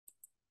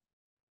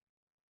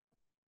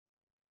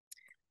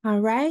All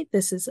right,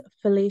 this is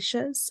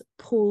Felicia's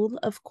pool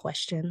of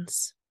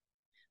questions.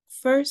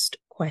 First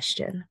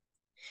question.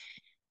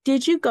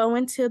 Did you go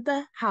into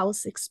the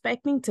house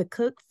expecting to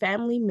cook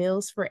family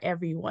meals for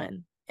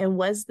everyone? And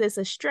was this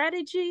a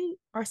strategy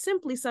or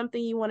simply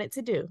something you wanted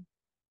to do?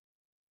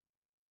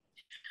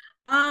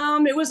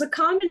 It was a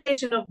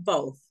combination of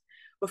both.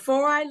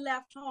 Before I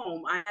left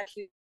home, I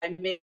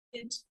made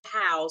it to the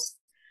house.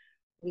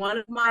 One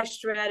of my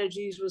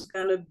strategies was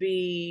going to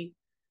be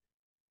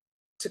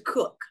to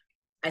cook.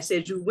 I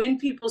said, you win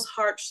people's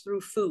hearts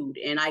through food.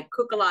 And I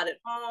cook a lot at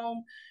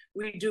home.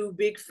 We do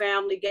big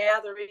family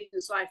gatherings.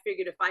 And so I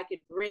figured if I could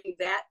bring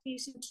that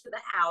piece into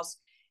the house,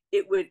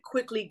 it would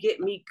quickly get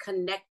me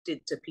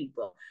connected to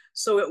people.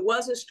 So it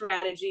was a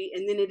strategy.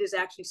 And then it is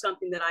actually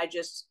something that I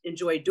just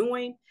enjoy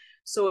doing.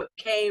 So it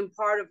became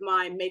part of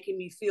my making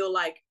me feel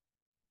like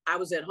I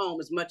was at home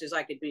as much as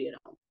I could be at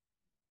home.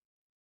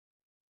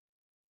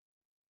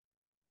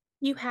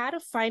 You had a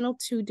final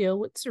two deal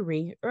with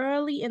Sari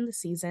early in the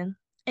season,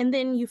 and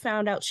then you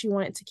found out she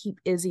wanted to keep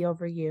Izzy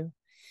over you.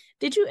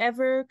 Did you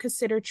ever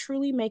consider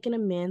truly making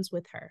amends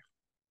with her?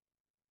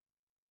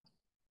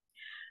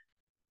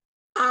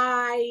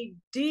 I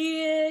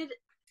did,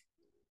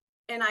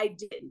 and I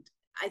didn't.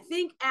 I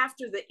think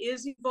after the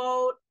Izzy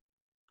vote,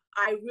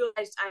 I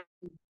realized I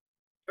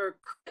or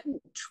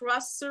couldn't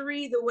trust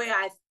Sari the way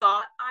I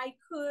thought I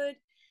could.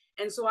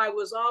 And so I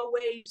was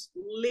always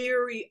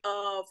leery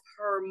of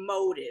her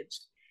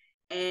motives.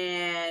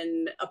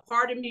 And a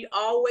part of me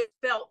always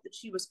felt that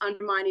she was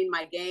undermining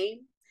my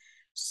game.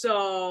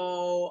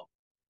 So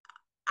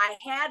I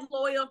had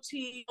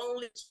loyalty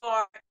only as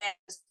far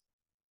as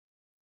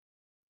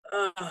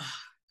uh,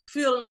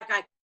 feeling like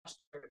I trust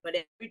her. But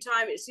every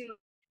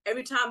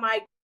time I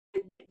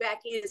went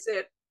back in and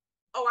said,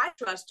 oh, I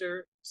trust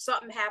her,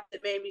 something happened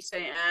that made me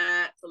say,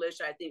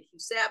 Felicia, I think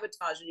she's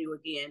sabotaging you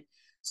again.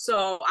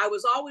 So I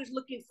was always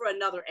looking for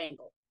another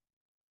angle.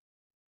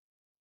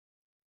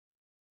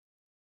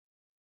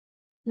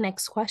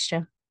 Next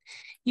question.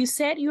 You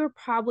said you were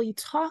probably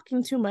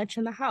talking too much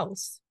in the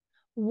house.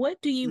 What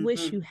do you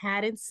wish Mm-hmm. you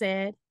hadn't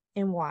said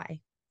and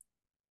why?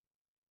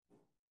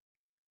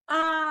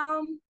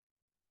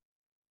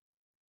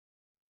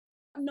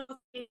 Know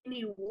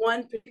any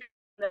one particular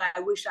that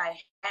I wish I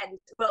hadn't.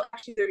 Well,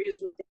 actually, there is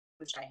one thing I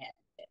wish I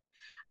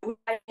hadn't.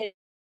 I had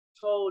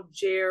told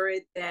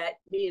Jared that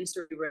me and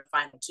Suri were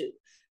final two.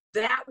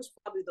 That was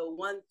probably the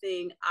one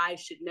thing I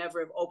should never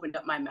have opened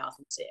up my mouth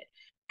and said.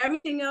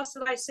 Everything else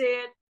that I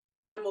said,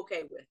 I'm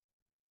okay with.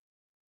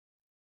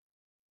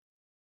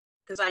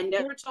 Because I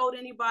never told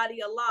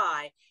anybody a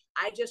lie.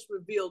 I just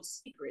revealed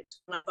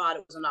secrets when I thought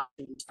it was an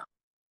opportunity.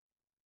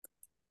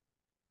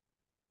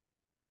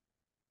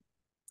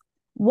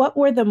 What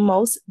were the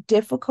most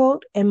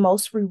difficult and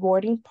most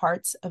rewarding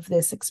parts of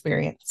this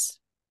experience?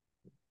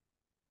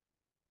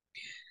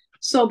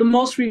 So the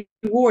most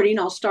rewarding,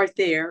 I'll start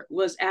there,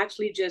 was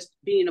actually just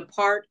being a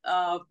part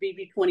of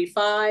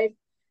BB25,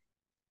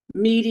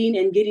 meeting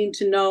and getting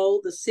to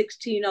know the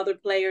 16 other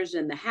players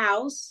in the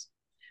house,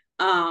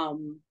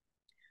 um,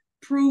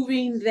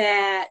 proving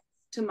that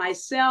to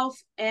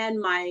myself and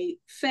my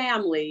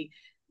family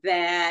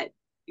that,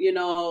 you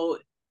know,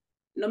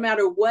 no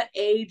matter what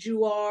age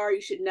you are,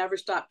 you should never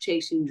stop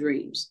chasing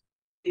dreams.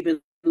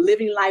 Even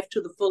living life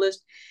to the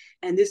fullest.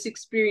 And this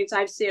experience,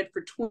 I've said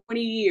for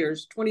 20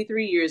 years,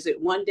 23 years,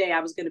 that one day I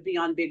was going to be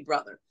on Big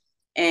Brother.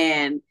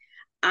 And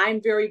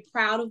I'm very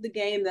proud of the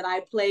game that I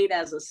played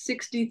as a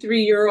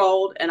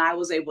 63-year-old, and I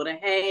was able to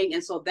hang.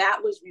 And so that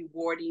was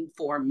rewarding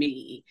for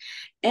me.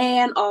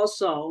 And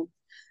also,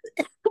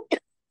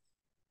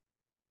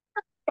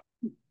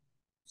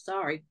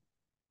 sorry,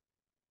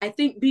 I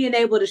think being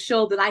able to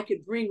show that I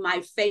could bring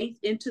my faith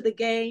into the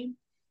game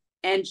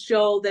and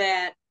show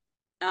that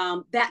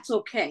that's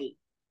okay,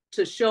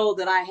 to show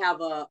that I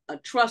have a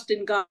trust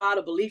in God,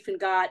 a belief in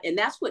God. And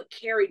that's what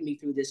carried me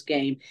through this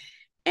game.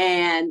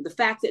 And the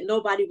fact that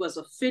nobody was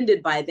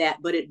offended by that,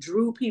 but it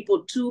drew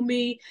people to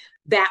me,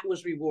 that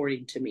was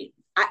rewarding to me.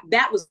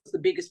 That was the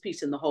biggest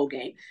piece in the whole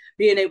game,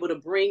 being able to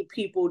bring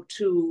people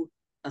to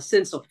a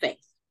sense of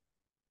faith.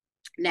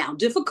 Now,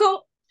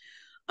 difficult.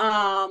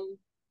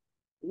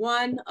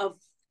 One, of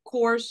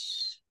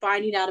course,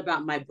 finding out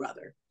about my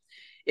brother.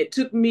 It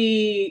took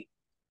me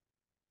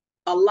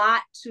a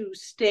lot to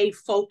stay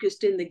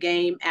focused in the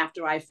game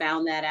after I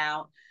found that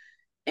out.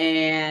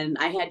 And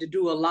I had to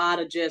do a lot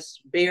of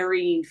just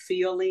burying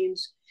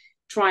feelings,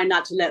 trying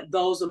not to let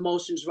those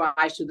emotions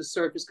rise to the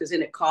surface, because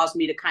then it caused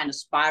me to kind of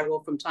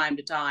spiral from time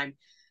to time.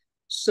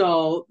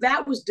 So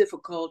that was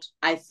difficult.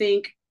 I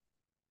think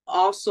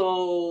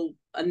also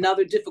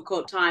another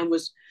difficult time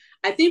was,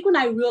 I think, when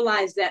I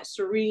realized that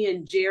Sari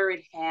and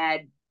Jared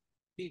had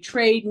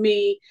betrayed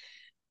me.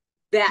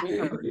 That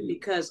hurt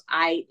because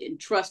I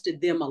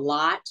entrusted them a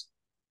lot.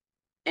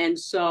 And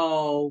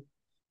so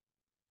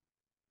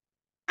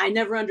I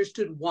never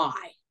understood why,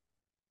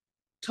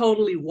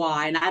 totally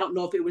why. And I don't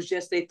know if it was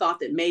just they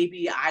thought that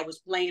maybe I was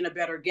playing a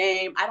better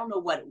game. I don't know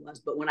what it was.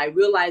 But when I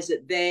realized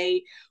that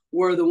they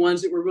were the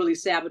ones that were really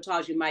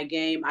sabotaging my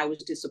game, I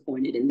was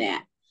disappointed in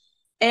that.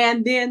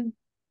 and then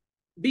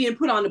being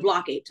put on the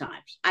block 8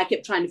 times. I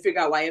kept trying to figure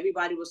out why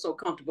everybody was so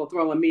comfortable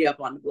throwing me up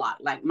on the block,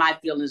 like my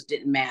feelings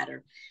didn't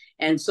matter.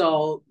 And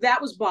so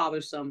that was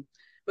bothersome.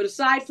 But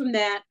aside from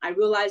that, I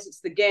realized it's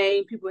the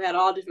game. People had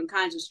all different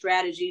kinds of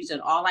strategies,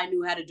 and all I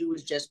knew how to do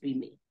was just be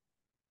me.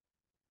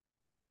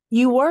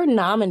 You were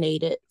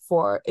nominated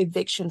for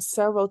eviction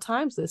several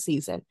times this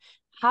season.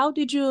 How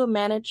did you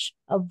manage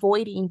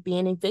avoiding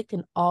being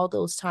evicted all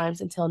those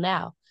times until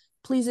now?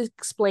 Please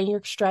explain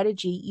your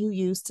strategy you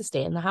used to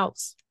stay in the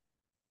house.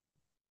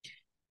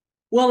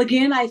 Well,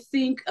 again, I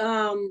think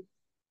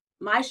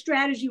my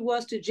strategy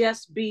was to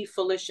just be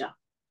Felicia.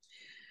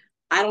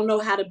 I don't know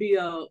how to be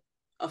a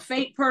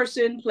fake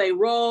person, play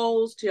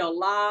roles, tell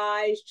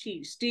lies,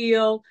 cheat,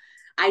 steal.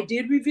 I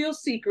did reveal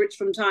secrets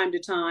from time to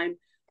time,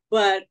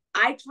 but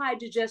I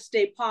tried to just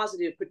stay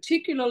positive,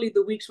 particularly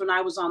the weeks when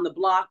I was on the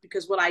block,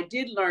 because what I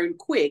did learn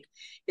quick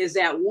is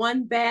that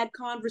one bad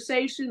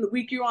conversation the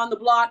week you're on the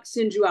block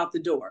sends you out the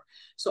door.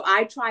 So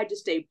I tried to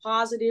stay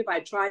positive.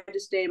 I tried to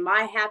stay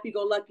my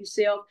happy-go-lucky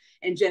self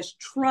and just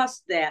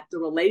trust that the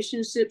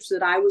relationships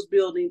that I was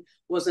building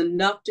was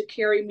enough to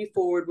carry me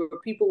forward, where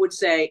people would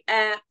say,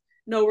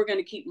 no, we're going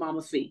to keep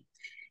Mama Fee.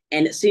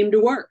 And it seemed to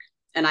work.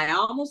 And I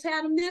almost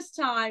had him this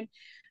time.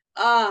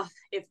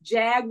 If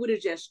Jag would have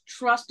just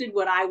trusted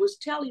what I was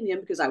telling him,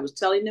 because I was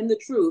telling him the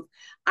truth,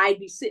 I'd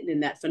be sitting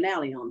in that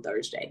finale on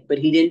Thursday. But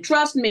he didn't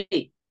trust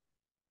me.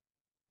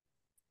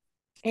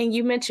 And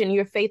you mentioned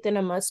your faith in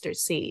a mustard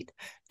seed.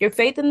 Your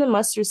faith in the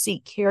mustard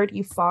seed carried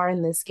you far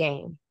in this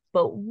game.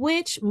 But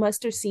which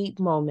mustard seed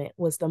moment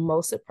was the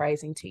most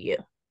surprising to you?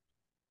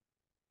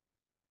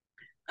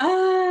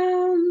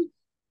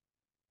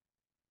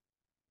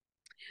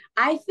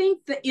 I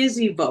think the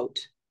Izzy vote.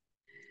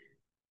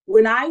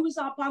 When I was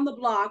up on the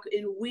block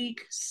in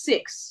week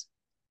 6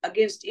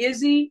 against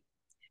Izzy,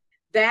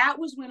 that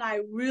was when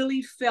I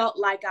really felt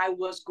like I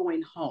was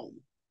going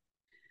home.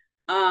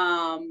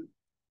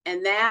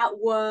 And that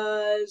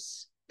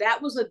was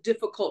a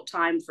difficult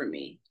time for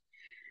me.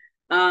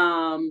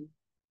 Again,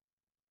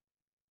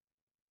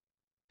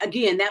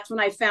 that's when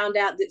I found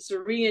out that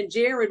Sari and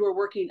Jared were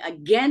working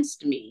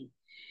against me,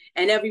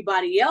 and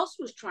everybody else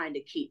was trying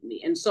to keep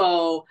me. And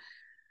so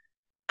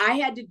I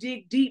had to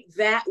dig deep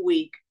that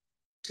week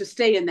to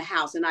stay in the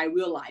house, and I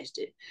realized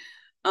it.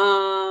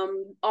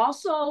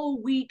 Also,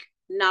 week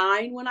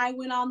 9, when I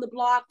went on the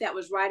block, that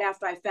was right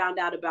after I found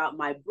out about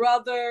my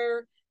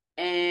brother.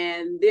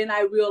 And then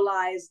I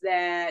realized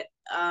that,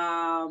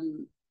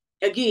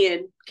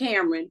 again,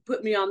 Cameron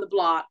put me on the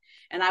block,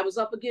 and I was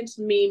up against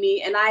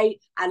Mimi, and I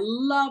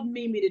love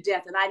Mimi to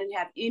death, and I didn't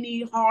have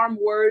any harm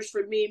words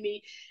for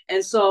Mimi.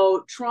 And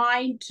so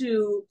trying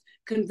to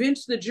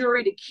convince the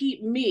jury to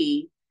keep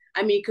me,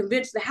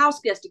 convince the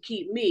house guests to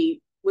keep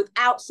me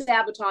without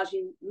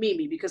sabotaging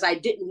Mimi, because I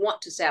didn't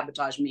want to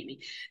sabotage Mimi.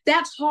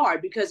 That's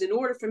hard, because in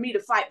order for me to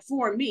fight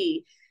for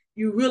me,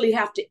 you really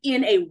have to,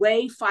 in a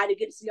way, fight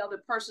against the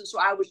other person. So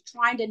I was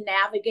trying to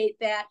navigate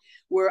that,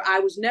 where I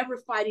was never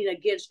fighting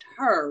against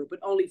her, but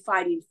only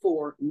fighting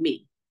for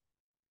me.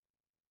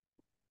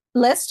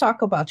 Let's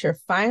talk about your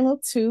final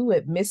 2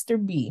 with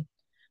Mr. B.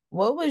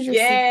 What was your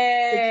secret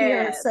to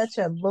securing such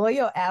a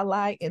loyal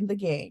ally in the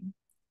game?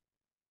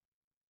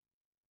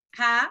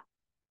 Huh?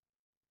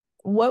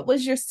 What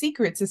was your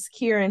secret to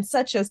securing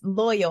such a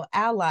loyal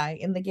ally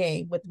in the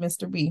game with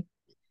Mr. B?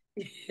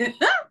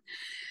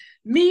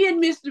 Me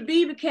and Mr.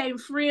 B became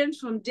friends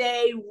from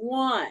day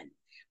one.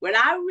 When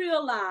I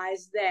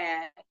realized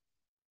that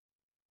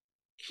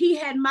he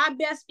had my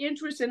best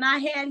interest and I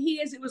had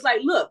his, it was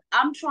like, look,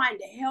 I'm trying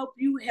to help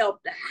you help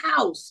the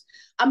house.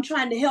 I'm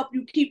trying to help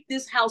you keep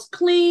this house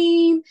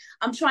clean.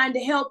 I'm trying to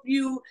help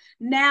you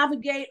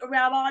navigate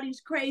around all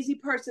these crazy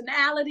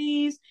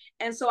personalities.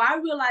 And so I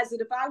realized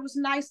that if I was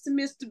nice to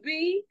Mr.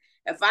 B,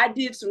 if I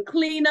did some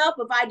cleanup,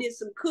 if I did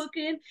some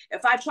cooking,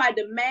 if I tried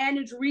to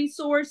manage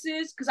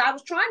resources, because I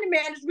was trying to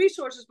manage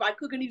resources by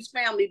cooking these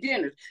family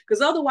dinners,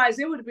 because otherwise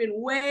there would have been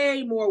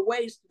way more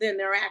waste than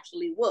there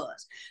actually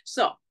was.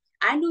 So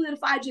I knew that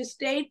if I just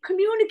stayed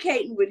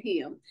communicating with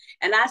him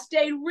and I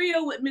stayed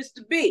real with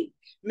Mr. B,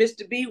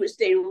 Mr. B would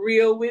stay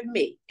real with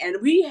me. And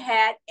we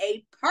had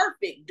a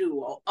perfect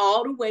duo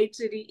all the way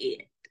to the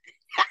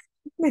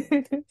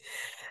end.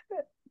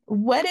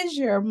 What is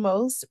your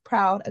most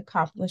proud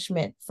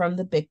accomplishment from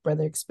the Big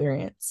Brother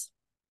experience?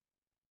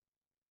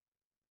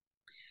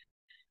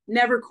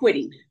 Never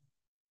quitting.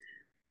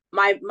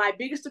 My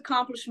biggest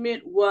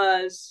accomplishment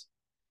was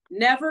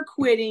never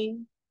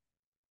quitting.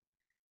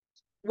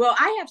 Well,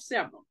 I have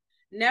several.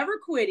 Never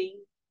quitting,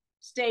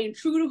 staying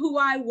true to who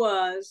I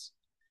was,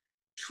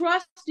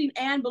 trusting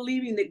and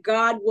believing that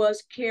God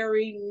was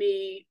carrying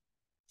me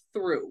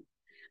through.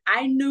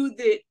 I knew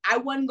that I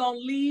wasn't going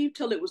to leave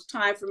till it was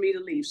time for me to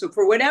leave. So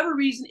for whatever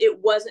reason, it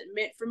wasn't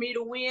meant for me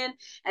to win.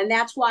 And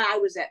that's why I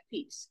was at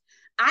peace.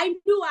 I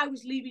knew I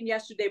was leaving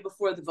yesterday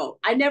before the vote.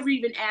 I never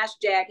even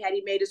asked Jack had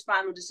he made his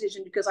final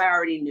decision, because I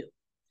already knew.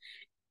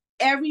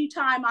 Every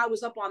time I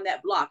was up on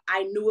that block,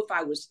 I knew if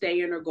I was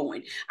staying or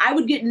going. I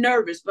would get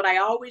nervous, but I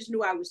always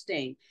knew I was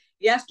staying.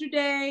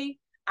 Yesterday,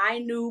 I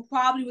knew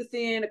probably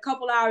within a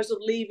couple hours of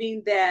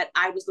leaving that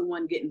I was the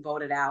one getting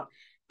voted out,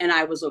 and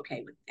I was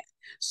okay with that.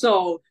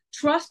 So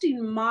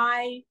trusting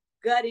my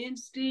gut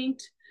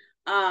instinct,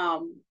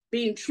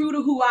 being true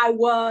to who I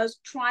was,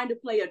 trying to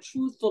play a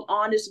truthful,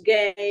 honest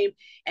game,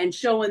 and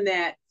showing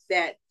that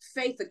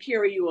faith will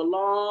carry you a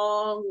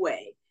long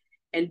way,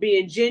 and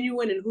being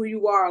genuine in who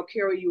you are will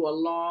carry you a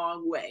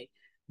long way.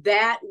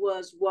 That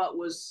was what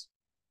was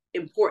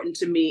important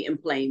to me in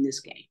playing this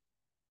game.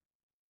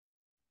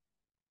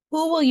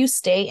 Who will you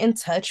stay in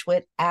touch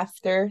with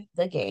after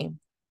the game?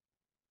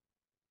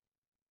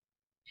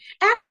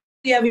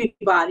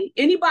 Anybody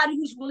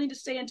who's willing to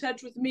stay in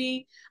touch with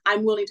me,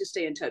 I'm willing to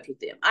stay in touch with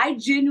them. I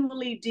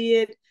genuinely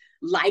did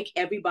like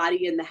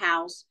everybody in the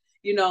house.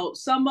 You know,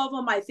 some of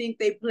them, I think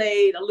they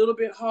played a little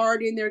bit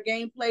hard in their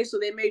gameplay, so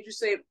they made you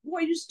say, boy,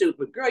 you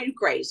stupid, girl, you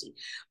crazy.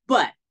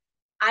 But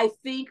I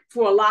think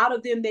for a lot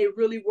of them, they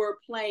really were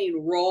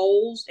playing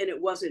roles and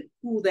it wasn't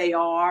who they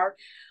are.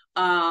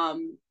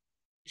 um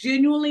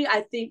Genuinely,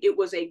 I think it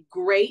was a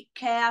great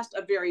cast,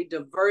 a very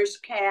diverse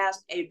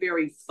cast, a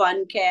very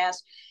fun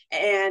cast.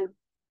 And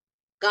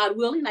God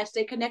willing, I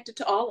stay connected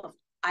to all of them.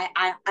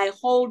 I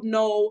hold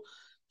no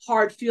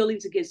hard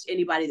feelings against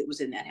anybody that was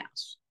in that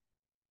house.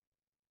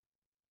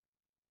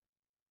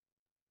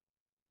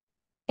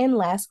 And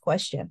last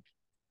question.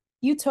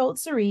 You told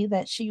Sari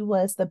that she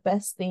was the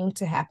best thing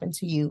to happen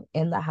to you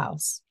in the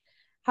house.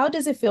 How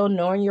does it feel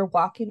knowing you're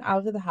walking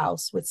out of the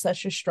house with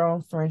such a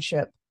strong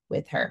friendship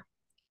with her?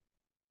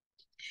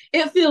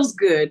 It feels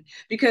good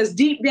because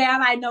deep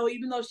down, I know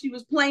even though she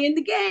was playing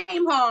the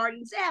game hard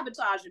and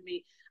sabotaging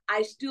me,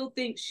 I still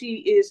think she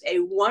is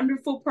a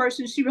wonderful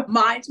person. She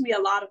reminds me a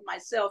lot of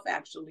myself,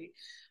 actually.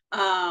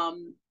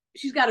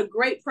 She's got a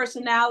great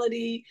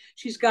personality.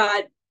 She's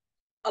got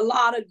a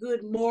lot of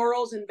good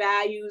morals and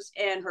values,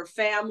 and her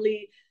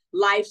family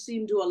life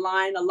seemed to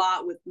align a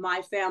lot with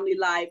my family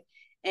life.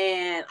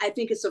 And I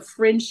think it's a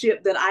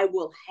friendship that I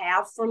will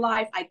have for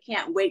life. I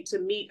can't wait to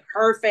meet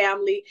her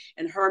family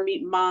and her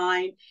meet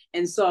mine.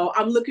 And so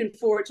I'm looking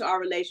forward to our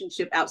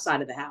relationship outside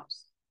of the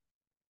house.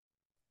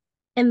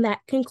 And that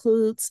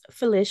concludes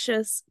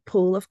Felicia's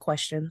pool of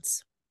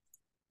questions.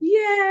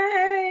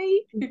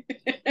 Yay!